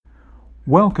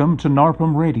Welcome to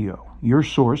NARPM Radio, your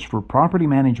source for property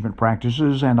management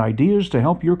practices and ideas to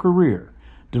help your career,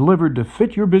 delivered to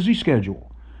fit your busy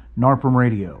schedule. NARPM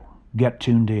Radio. Get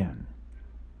tuned in.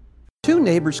 Two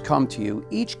neighbors come to you,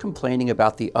 each complaining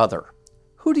about the other.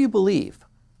 Who do you believe?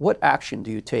 What action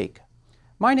do you take?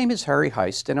 My name is Harry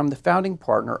Heist, and I'm the founding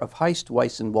partner of Heist,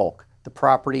 Weiss & Wolk, the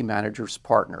property manager's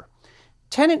partner.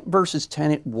 Tenant versus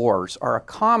tenant wars are a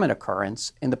common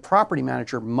occurrence, and the property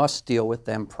manager must deal with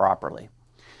them properly.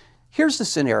 Here's the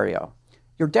scenario.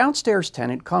 Your downstairs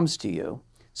tenant comes to you,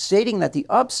 stating that the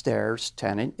upstairs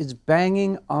tenant is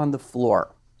banging on the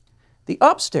floor. The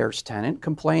upstairs tenant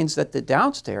complains that the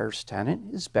downstairs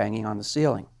tenant is banging on the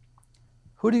ceiling.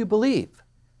 Who do you believe?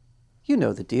 You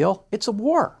know the deal. It's a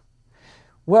war.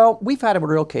 Well, we've had a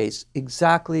real case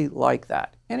exactly like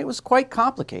that, and it was quite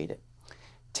complicated.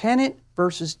 Tenant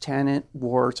versus tenant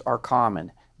wars are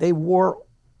common. They war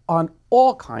on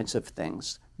all kinds of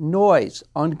things: noise,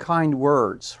 unkind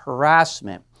words,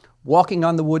 harassment, walking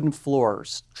on the wooden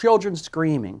floors, children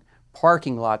screaming,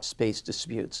 parking lot space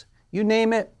disputes. You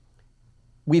name it,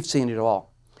 we've seen it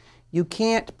all. You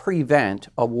can't prevent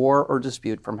a war or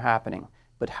dispute from happening,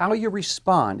 but how you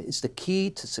respond is the key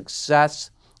to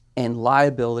success and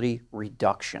liability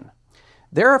reduction.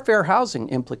 There are fair housing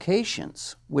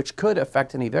implications which could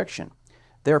affect an eviction.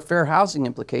 There are fair housing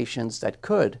implications that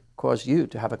could cause you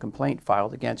to have a complaint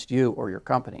filed against you or your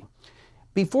company.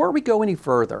 Before we go any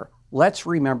further, let's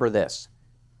remember this.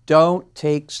 Don't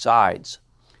take sides.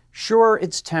 Sure,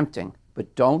 it's tempting,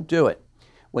 but don't do it.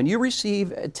 When you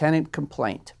receive a tenant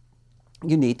complaint,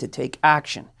 you need to take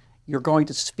action. You're going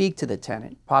to speak to the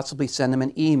tenant, possibly send them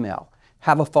an email,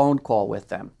 have a phone call with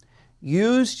them.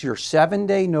 Use your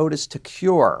 7-day notice to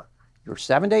cure, your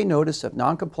 7-day notice of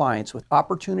noncompliance with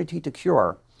opportunity to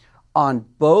cure on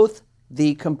both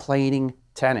the complaining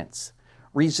tenants.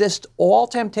 Resist all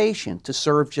temptation to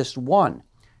serve just one.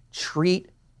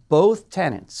 Treat both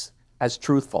tenants as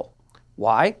truthful.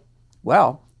 Why?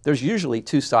 Well, there's usually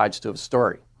two sides to a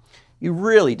story. You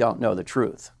really don't know the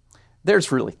truth.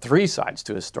 There's really three sides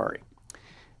to a story.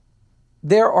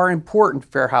 There are important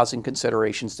fair housing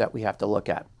considerations that we have to look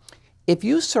at. If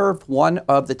you serve one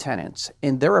of the tenants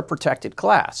and they're a protected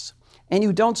class, and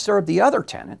you don't serve the other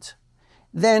tenant,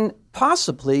 then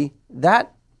possibly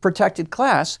that protected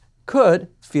class could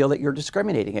feel that you're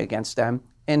discriminating against them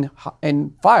and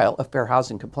file a fair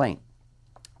housing complaint.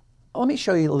 Let me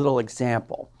show you a little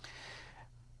example.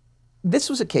 This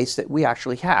was a case that we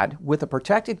actually had with a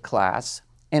protected class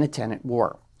and a tenant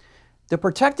war. The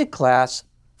protected class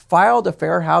filed a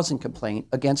fair housing complaint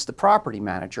against the property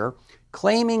manager,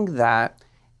 claiming that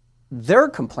their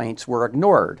complaints were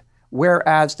ignored,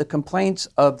 whereas the complaints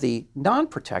of the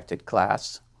non-protected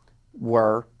class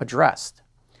were addressed.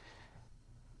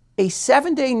 A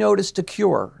 7-day notice to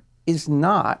cure is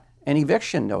not an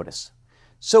eviction notice.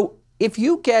 So if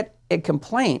you get a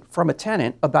complaint from a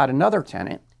tenant about another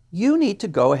tenant, you need to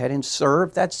go ahead and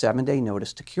serve that 7-day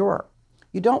notice to cure.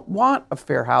 You don't want a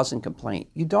fair housing complaint.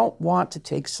 You don't want to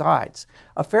take sides.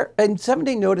 A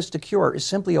 7-day notice to cure is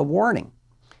simply a warning.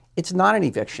 It's not an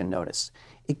eviction notice.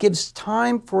 It gives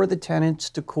time for the tenants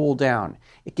to cool down.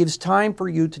 It gives time for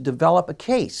you to develop a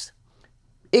case.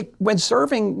 When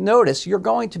serving notice, you're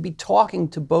going to be talking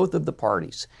to both of the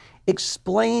parties.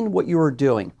 Explain what you are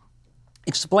doing.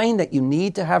 Explain that you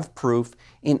need to have proof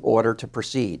in order to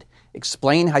proceed.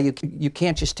 Explain how you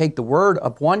can't just take the word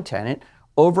of one tenant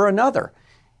over another.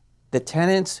 The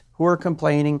tenants who are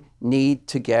complaining need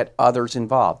to get others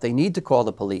involved. They need to call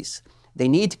the police. They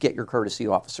need to get your courtesy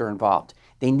officer involved.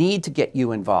 They need to get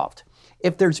you involved.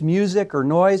 If there's music or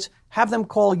noise, have them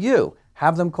call you.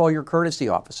 Have them call your courtesy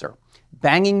officer.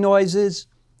 Banging noises,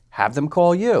 have them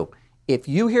call you. If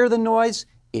you hear the noise,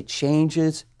 it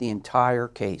changes the entire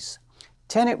case.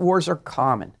 Tenant wars are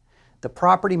common. The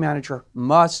property manager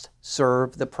must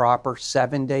serve the proper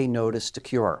 7-day notice to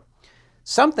cure.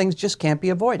 Some things just can't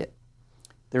be avoided.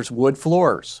 There's wood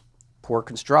floors, poor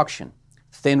construction,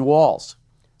 thin walls.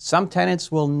 Some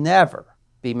tenants will never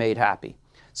be made happy.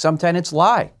 Some tenants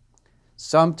lie.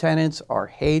 Some tenants are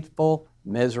hateful,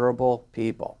 miserable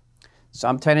people.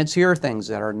 Some tenants hear things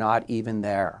that are not even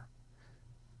there.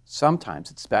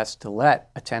 Sometimes it's best to let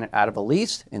a tenant out of a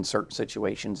lease in certain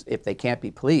situations if they can't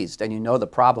be pleased, and you know the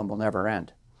problem will never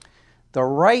end. The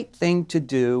right thing to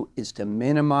do is to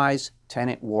minimize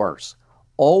tenant wars.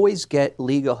 Always get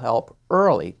legal help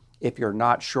early if you're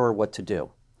not sure what to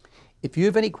do. If you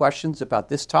have any questions about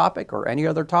this topic or any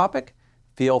other topic,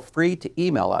 feel free to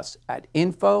email us at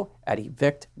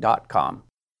info@evict.com.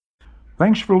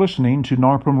 Thanks for listening to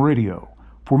NARPM Radio.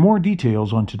 For more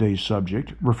details on today's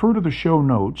subject, refer to the show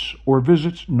notes or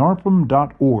visit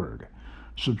narpm.org.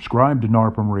 Subscribe to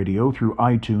NARPM Radio through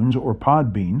iTunes or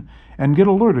Podbean and get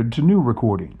alerted to new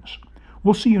recordings.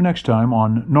 We'll see you next time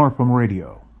on NARPM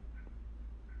Radio.